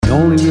The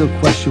only real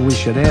question we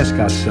should ask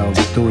ourselves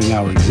during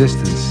our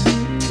existence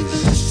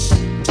is,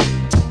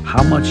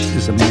 how much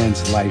is a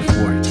man's life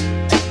worth?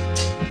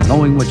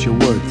 Knowing what you're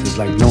worth is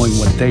like knowing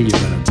what day you're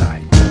gonna die.